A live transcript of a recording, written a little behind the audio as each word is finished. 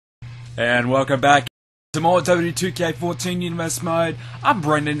And welcome back to more WWE 2k14 Universe Mode. I'm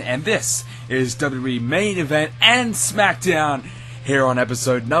Brendan, and this is WWE Main Event and Smackdown here on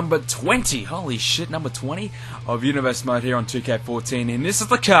episode number 20. Holy shit, number 20 of Universe Mode here on 2k14. And this is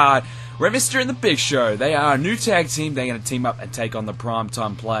the card where Mr. and the Big Show, they are a new tag team. They're going to team up and take on the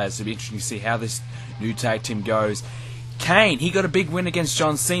Primetime Players. It'll be interesting to see how this new tag team goes. Kane, he got a big win against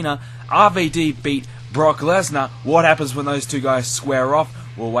John Cena. RVD beat Brock Lesnar. What happens when those two guys square off?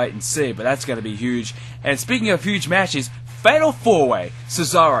 We'll wait and see, but that's going to be huge. And speaking of huge matches, Fatal 4-Way,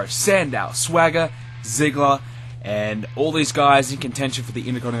 Cesaro, Sandow, Swagger, Ziggler, and all these guys in contention for the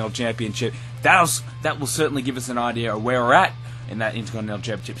Intercontinental Championship. That will certainly give us an idea of where we're at in that Intercontinental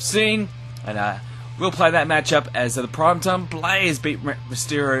Championship scene. And we'll play that matchup as the Primetime Players beat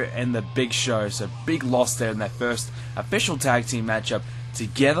Mysterio and the Big Show. So big loss there in that first official tag team matchup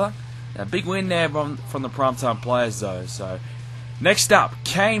together. A big win there from the Primetime Players though. So next up,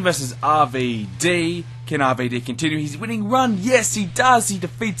 Kane versus RVD. Can RVD continue his winning run? Yes, he does. He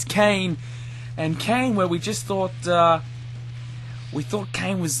defeats Kane. And Kane, where we just thought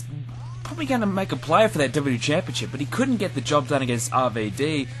Kane was probably going to make a play for that WWE Championship, but he couldn't get the job done against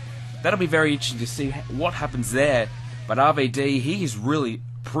RVD. That'll be very interesting to see what happens there. But RVD, he is really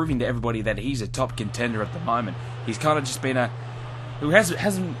proving to everybody that he's a top contender at the moment. He's kind of just been we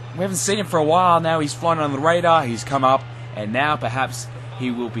haven't seen him for a while now. He's flying on the radar. He's come up, and now perhaps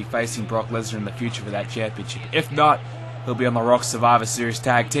he will be facing Brock Lesnar in the future for that championship. If not, he'll be on the Rock Survivor Series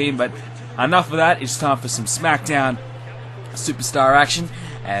tag team. But enough of that. It's time for some SmackDown superstar action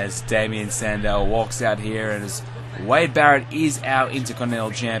as Damien Sandow walks out here, and as Wade Barrett is our Intercontinental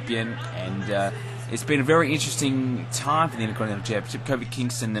Champion. And it's been a very interesting time for the Intercontinental Championship. Kofi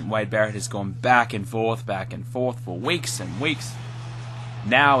Kingston and Wade Barrett has gone back and forth for weeks and weeks.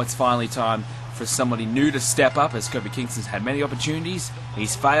 Now it's finally time for somebody new to step up, as Kofi Kingston's had many opportunities.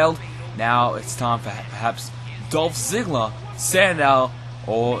 He's failed. Now it's time for perhaps Dolph Ziggler, Sandow,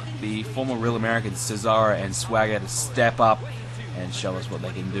 or the former Real Americans Cesaro and Swagger to step up and show us what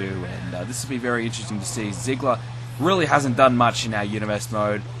they can do. And this will be very interesting to see. Ziggler really hasn't done much in our Universe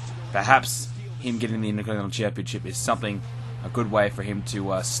Mode. Perhaps him getting the Intercontinental Championship is a good way for him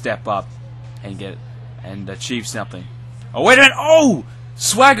to step up and achieve something. Oh, wait a minute! Oh!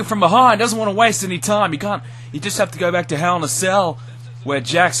 Swagger from behind, doesn't want to waste any time. You just have to go back to Hell in a Cell, where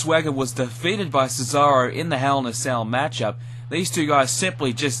Jack Swagger was defeated by Cesaro in the Hell in a Cell matchup. These two guys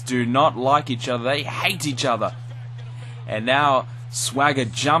simply just do not like each other. They hate each other. And now Swagger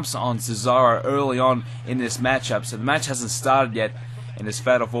jumps on Cesaro early on in this matchup. So the match hasn't started yet in this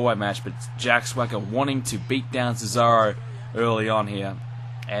Fatal 4-Way match, but Jack Swagger wanting to beat down Cesaro early on here.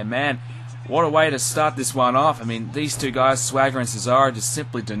 And man, what a way to start this one off. I mean, these two guys, Swagger and Cesaro, just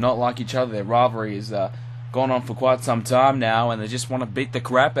simply do not like each other. Their rivalry has gone on for quite some time now, and they just want to beat the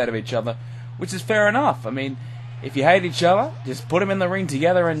crap out of each other, which is fair enough. I mean, if you hate each other, just put them in the ring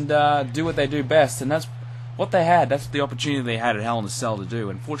together and do what they do best. And that's what they had. That's the opportunity they had at Hell in a Cell to do.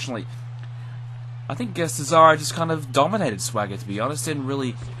 Unfortunately, I think Cesaro just kind of dominated Swagger, to be honest. Didn't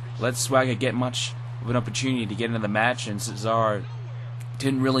really let Swagger get much of an opportunity to get into the match, and Cesaro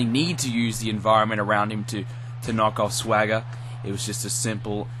didn't really need to use the environment around him to knock off Swagger. It was just a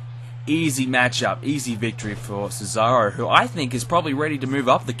simple, easy matchup, easy victory for Cesaro, who I think is probably ready to move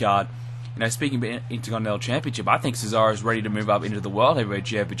up the card. You know, speaking of Intercontinental Championship, I think Cesaro is ready to move up into the World Heavyweight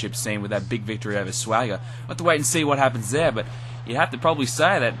Championship scene with that big victory over Swagger. We'll have to wait and see what happens there, but you have to probably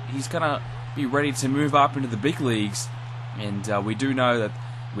say that he's going to be ready to move up into the big leagues. And we do know that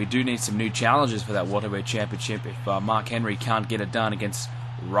we do need some new challenges for that World Heavyweight Championship if Mark Henry can't get it done against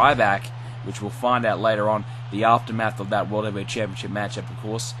Ryback, which we'll find out later on, the aftermath of that World Heavyweight Championship matchup, of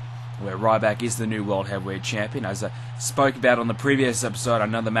course, where Ryback is the new World Heavyweight Champion. As I spoke about on the previous episode, I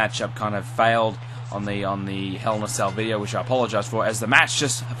know the matchup kind of failed on the Hell in a Cell video, which I apologize for, as the match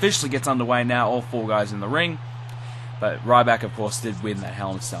just officially gets underway now, all four guys in the ring. But Ryback, of course, did win that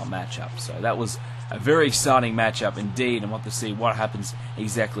Hell in a Cell matchup. So that was a very exciting matchup indeed, and want to see what happens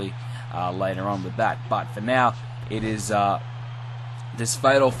exactly later on with that. But for now, it is this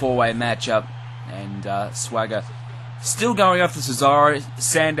Fatal 4-Way matchup, and Swagger still going after Cesaro,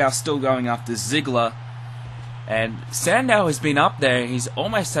 Sandow still going after Ziggler, and Sandow has been up there. He's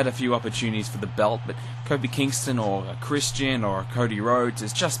almost had a few opportunities for the belt, but Kofi Kingston or Christian or Cody Rhodes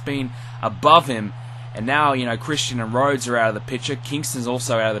has just been above him. And now, you know, Christian and Rhodes are out of the picture. Kingston's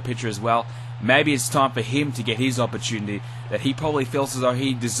also out of the picture as well. Maybe it's time for him to get his opportunity that he probably feels as though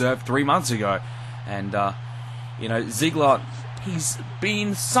he deserved 3 months ago. And, you know, Ziggler, he's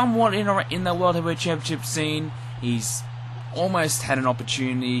been somewhat in the World Heavyweight Championship scene. He's almost had an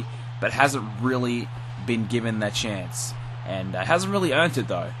opportunity, but hasn't really been given that chance. and hasn't really earned it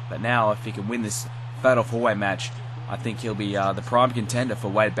though. But now, if he can win this Fatal 4-Way match, I think he'll be the prime contender for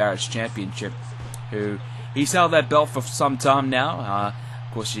Wade Barrett's championship, who he's held that belt for some time now.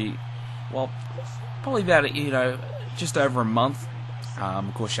 Of course, probably about, just over a month.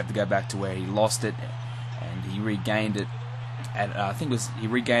 Of course, you have to go back to where he lost it, and he regained it. He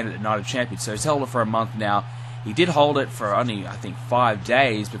regained it at Night of Champions, so he's held it for a month now. He did hold it for only, I think, 5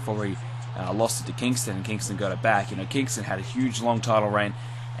 days before he lost it to Kingston, and Kingston got it back. Kingston had a huge, long title reign,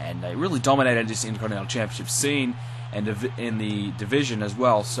 and they really dominated this Intercontinental Championship scene and in the division as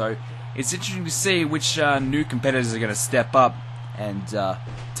well. So it's interesting to see which new competitors are going to step up and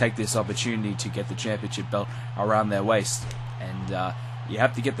take this opportunity to get the championship belt around their waist. And you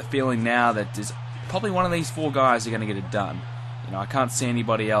have to get the feeling now that there's probably one of these 4 guys are going to get it done. I can't see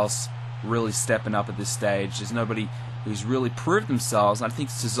anybody else really stepping up at this stage. There's nobody who's really proved themselves. And I think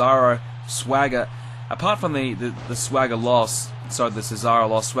Cesaro, Swagger, apart from the Swagger loss, the Cesaro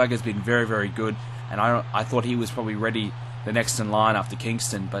loss, Swagger's been very, very good. And I thought he was probably ready the next in line after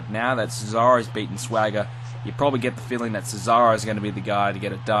Kingston. But now that Cesaro's beaten Swagger, you probably get the feeling that Cesaro is going to be the guy to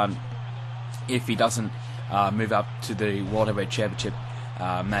get it done if he doesn't move up to the World Heavyweight Championship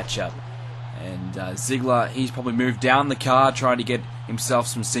matchup. And Ziggler, he's probably moved down the card trying to get himself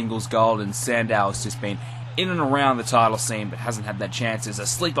some singles gold, and Sandow has just been in and around the title scene but hasn't had that chance. There's a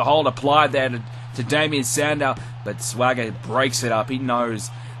sleeper hold applied there to Damien Sandow, but Swagger breaks it up. He knows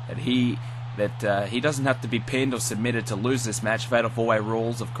that he doesn't have to be pinned or submitted to lose this match. Fatal 4-Way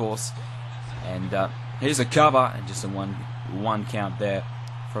rules, of course. And here's a cover, and just a one count there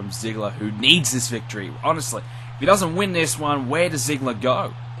from Ziggler, who needs this victory. Honestly, if he doesn't win this one, where does Ziggler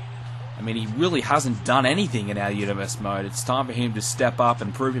go? I mean, he really hasn't done anything in our Universe mode. It's time for him to step up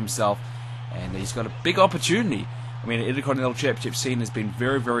and prove himself, and he's got a big opportunity. I mean, the Intercontinental Championship scene has been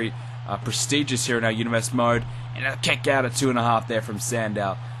very, very prestigious here in our Universe mode, and a kick out at 2.5 there from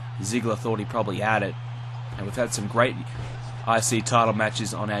Sandow. Ziggler thought he probably had it, and we've had some great IC title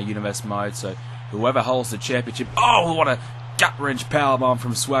matches on our Universe mode, so whoever holds the championship... Oh, what a gut-wrench powerbomb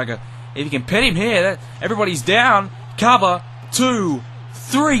from Swagger. If you can pin him here, everybody's down. Cover, 2,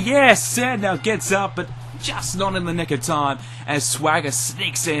 3, yes, Sandow gets up, but just not in the nick of time as Swagger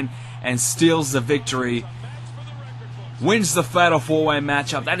sneaks in and steals the victory. Wins the Fatal 4-Way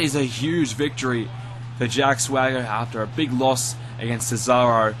matchup. That is a huge victory for Jack Swagger after a big loss against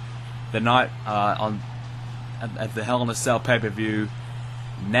Cesaro the night at the Hell in a Cell pay-per-view.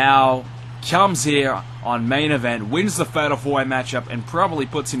 Now comes here on Main Event, wins the Fatal 4-Way matchup, and probably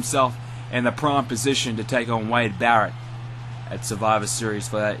puts himself in the prime position to take on Wade Barrett at Survivor Series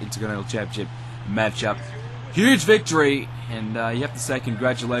for that Intercontinental Championship matchup. Huge victory, and you have to say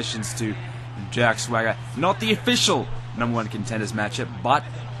congratulations to Jack Swagger. Not the official #1 Contenders matchup, but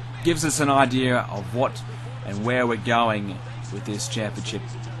gives us an idea of what and where we're going with this championship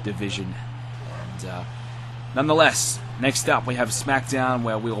division. And nonetheless, next up we have SmackDown,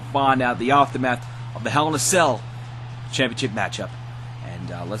 where we'll find out the aftermath of the Hell in a Cell championship matchup.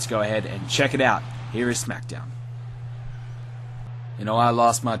 And let's go ahead and check it out. Here is SmackDown. I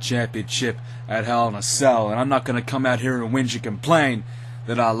lost my championship at Hell in a Cell, and I'm not going to come out here and whinge and complain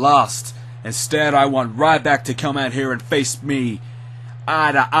that I lost. Instead, I want Ryback to come out here and face me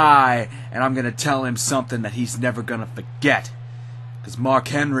eye to eye, and I'm going to tell him something that he's never going to forget. Because Mark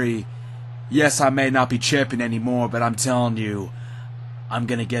Henry, yes, I may not be champion anymore, but I'm telling you, I'm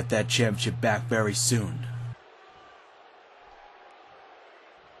going to get that championship back very soon.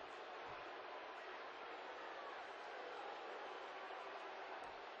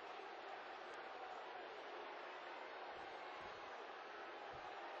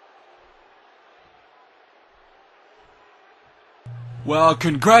 Well,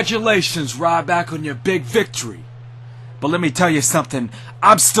 congratulations, Ryback, on your big victory. But let me tell you something,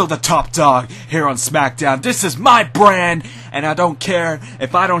 I'm still the top dog here on SmackDown. This is my brand, and I don't care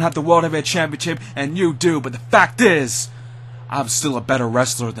if I don't have the World Heavyweight Championship and you do, but the fact is, I'm still a better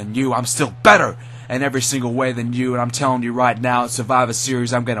wrestler than you. I'm still better in every single way than you, and I'm telling you right now, in Survivor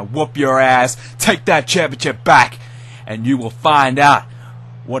Series, I'm going to whoop your ass, take that championship back, and you will find out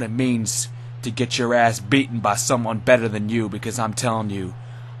what it means to get your ass beaten by someone better than you, because I'm telling you,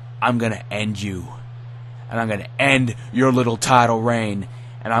 I'm going to end you. And I'm going to end your little title reign,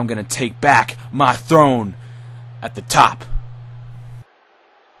 and I'm going to take back my throne at the top.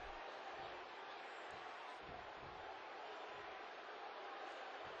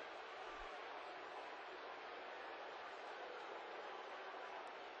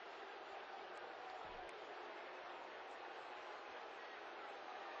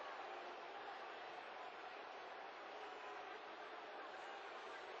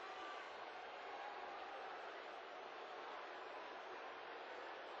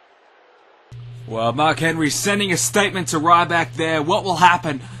 Well, Mark Henry sending a statement to Ryback there. What will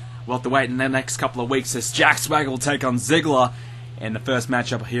happen? We'll have to wait in the next couple of weeks as Jack Swagger will take on Ziggler in the first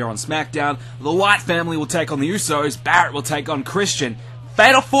matchup here on SmackDown. The White family will take on the Usos. Barrett will take on Christian.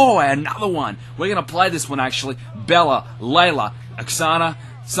 Fatal 4-Way, another one. We're going to play this one, actually. Bella, Layla, Oksana,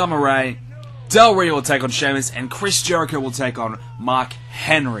 Summer Rae. Del Rio will take on Sheamus. And Chris Jericho will take on Mark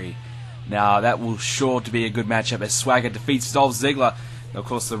Henry. Now, that will sure to be a good matchup as Swagger defeats Dolph Ziggler. Of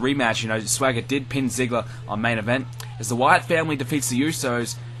course, the rematch, Swagger did pin Ziggler on Main Event. As the Wyatt family defeats the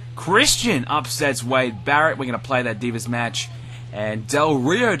Usos, Christian upsets Wade Barrett. We're going to play that Divas match. And Del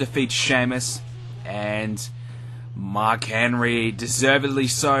Rio defeats Sheamus. And Mark Henry, deservedly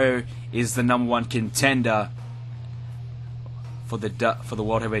so, is the #1 contender for the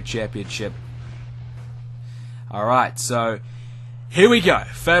World Heavyweight Championship. Alright, so here we go.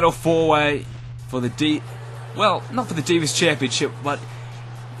 Fatal 4-Way for the well, not for the Divas Championship, but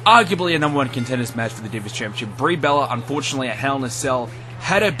arguably a #1 contenders match for the Divas Championship. Brie Bella, unfortunately, at Hell in a Cell,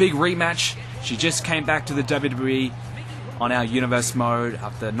 had her big rematch. She just came back to the WWE on our Universe mode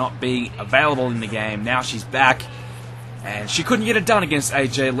after not being available in the game. Now she's back, and she couldn't get it done against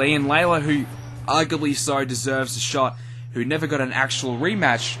AJ Lee. And Layla, who arguably so deserves a shot, who never got an actual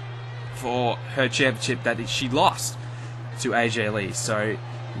rematch for her championship that she lost to AJ Lee. So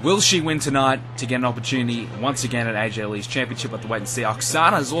will she win tonight to get an opportunity once again at AJ Lee's championship? We'll have to wait and see.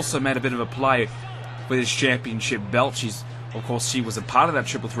 Oksana has also made a bit of a play for this championship belt. Of course, she was a part of that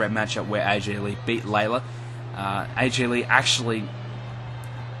triple threat matchup where AJ Lee beat Layla. AJ Lee actually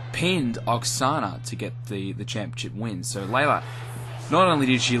pinned Oksana to get the championship win. So Layla, not only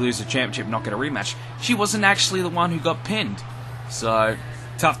did she lose the championship and not get a rematch, she wasn't actually the one who got pinned. So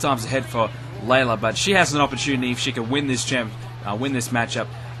tough times ahead for Layla, but she has an opportunity if she can win this matchup.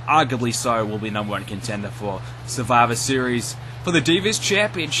 Arguably so, will be #1 contender for Survivor Series for the Divas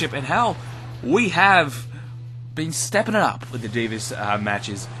Championship. And hell, we have been stepping it up with the Divas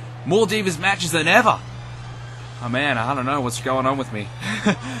matches. More Divas matches than ever. Oh man, I don't know what's going on with me.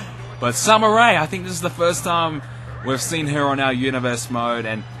 But Summer Rae, I think this is the first time we've seen her on our Universe mode,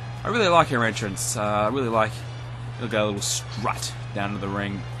 and I really like her entrance. I really like, look at a little strut down to the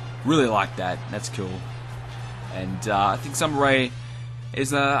ring. Really like that. That's cool. And I think Summer Rae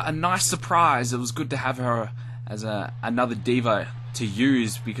is a nice surprise. It was good to have her as another diva to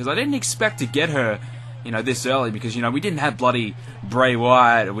use, because I didn't expect to get her, this early, because, we didn't have bloody Bray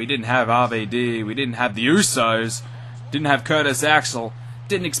Wyatt, we didn't have RVD, we didn't have the Usos, didn't have Curtis Axel.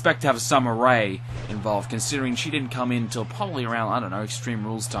 Didn't expect to have Summer Rae involved, considering she didn't come in until probably around, I don't know, Extreme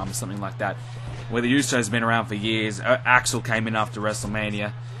Rules time or something like that, where the Usos have been around for years. Axel came in after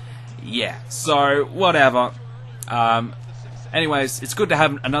WrestleMania. Yeah, so, whatever. Anyways, it's good to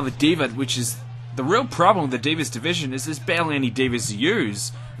have another diva, which is the real problem with the Divas division is there's barely any divas to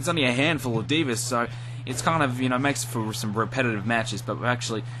use. There's only a handful of divas, so it's kind of, makes for some repetitive matches, but we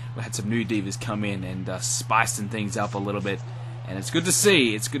had some new divas come in and spicing things up a little bit. And it's good to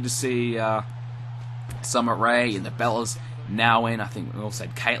see. It's good to see Summer Rae and the Bellas now in. I think we also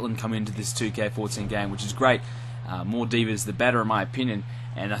had Caitlyn come into this 2k14 game, which is great. More divas, the better, in my opinion.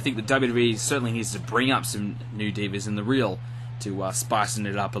 And I think the WWE certainly needs to bring up some new divas in the real to spicing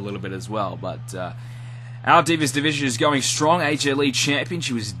it up a little bit as well. But our Divas division is going strong. AJ Lee champion.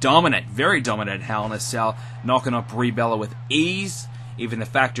 She was dominant, very dominant at Hell in a Cell, knocking off Brie Bella with ease. Even the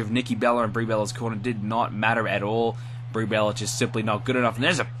factor of Nikki Bella and Brie Bella's corner did not matter at all. Brie Bella just simply not good enough. And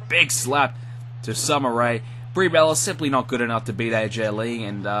there's a big slap to Summer Rae. Brie Bella simply not good enough to beat AJ Lee,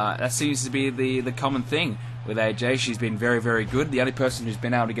 and that seems to be the common thing with AJ. She's been very, very good. The only person who's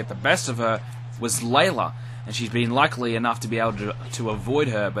been able to get the best of her was Layla, and she's been lucky enough to be able to avoid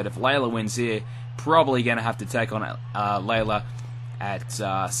her. But if Layla wins here, probably going to have to take on Layla at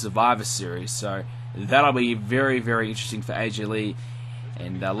Survivor Series. So that'll be very, very interesting for AJ Lee.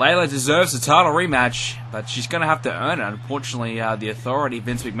 And Layla deserves a title rematch, but she's going to have to earn it. Unfortunately, the Authority,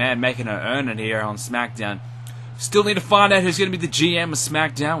 Vince McMahon, making her earn it here on SmackDown. Still need to find out who's going to be the GM of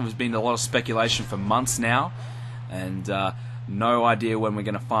SmackDown. There's been a lot of speculation for months now, and no idea when we're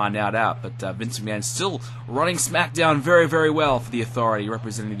going to find out. But Vince McMahon's still running SmackDown very, very well for the Authority,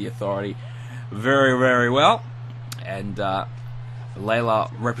 representing the Authority very, very well. And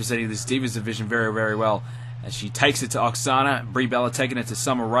Layla representing this Divas division very, very well. As she takes it to Oksana, Brie Bella taking it to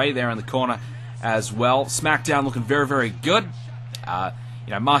Summer Rae there in the corner as well. SmackDown looking very, very good.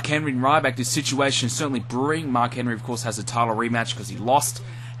 Mark Henry and Ryback, this situation is certainly brewing. Mark Henry, of course, has a title rematch because he lost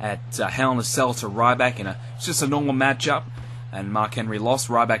at Hell in a Cell to Ryback in it's just a normal matchup. And Mark Henry lost.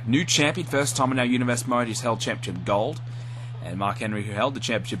 Ryback, new champion, first time in our Universe mode. He's held championship gold. And Mark Henry, who held the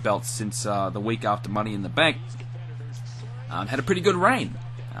championship belt since the week after Money in the Bank, had a pretty good reign.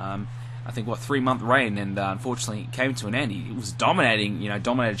 I think, 3-month reign, and unfortunately it came to an end. He was dominating,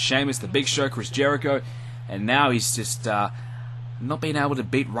 dominated Sheamus, The Big Show, Chris Jericho, and now he's just not being able to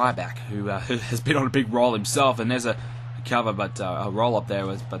beat Ryback, who has been on a big roll himself. And there's a cover, but a roll up there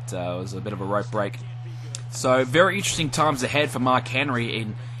was a bit of a rope break. So very interesting times ahead for Mark Henry.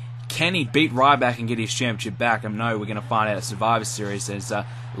 Can he beat Ryback and get his championship back? I know we're going to find out at Survivor Series. There's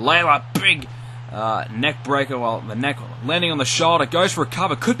Layla, big neck breaker, while the neck landing on the shoulder, goes for a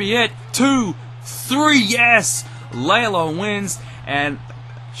cover, could be it. 2, 3, yes! Layla wins, and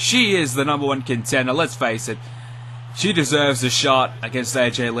she is the #1 contender. Let's face it, she deserves a shot against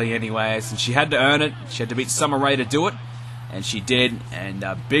AJ Lee anyways, and she had to earn it. She had to beat Summer Rae to do it, and she did, and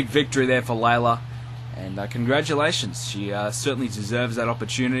a big victory there for Layla, and congratulations. She certainly deserves that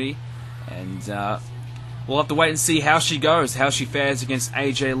opportunity, and we'll have to wait and see how she goes, how she fares against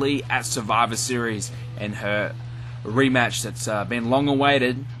AJ Lee at Survivor Series and her rematch that's been long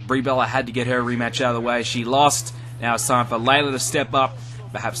awaited. Brie Bella had to get her rematch out of the way. She lost. Now it's time for Layla to step up,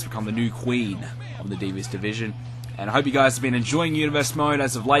 perhaps become the new queen of the Divas division. And I hope you guys have been enjoying Universe Mode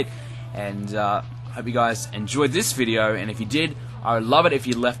as of late, and I hope you guys enjoyed this video. And if you did, I would love it if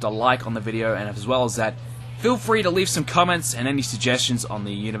you left a like on the video, and as well as that, feel free to leave some comments and any suggestions on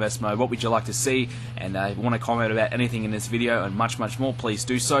the Universe Mode. What would you like to see? And if you want to comment about anything in this video and much, much more, please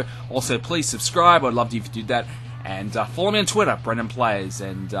do so. Also, please subscribe. I'd love you if you did that. And follow me on Twitter, BrendenPlayz.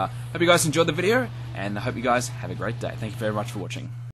 And hope you guys enjoyed the video, and I hope you guys have a great day. Thank you very much for watching.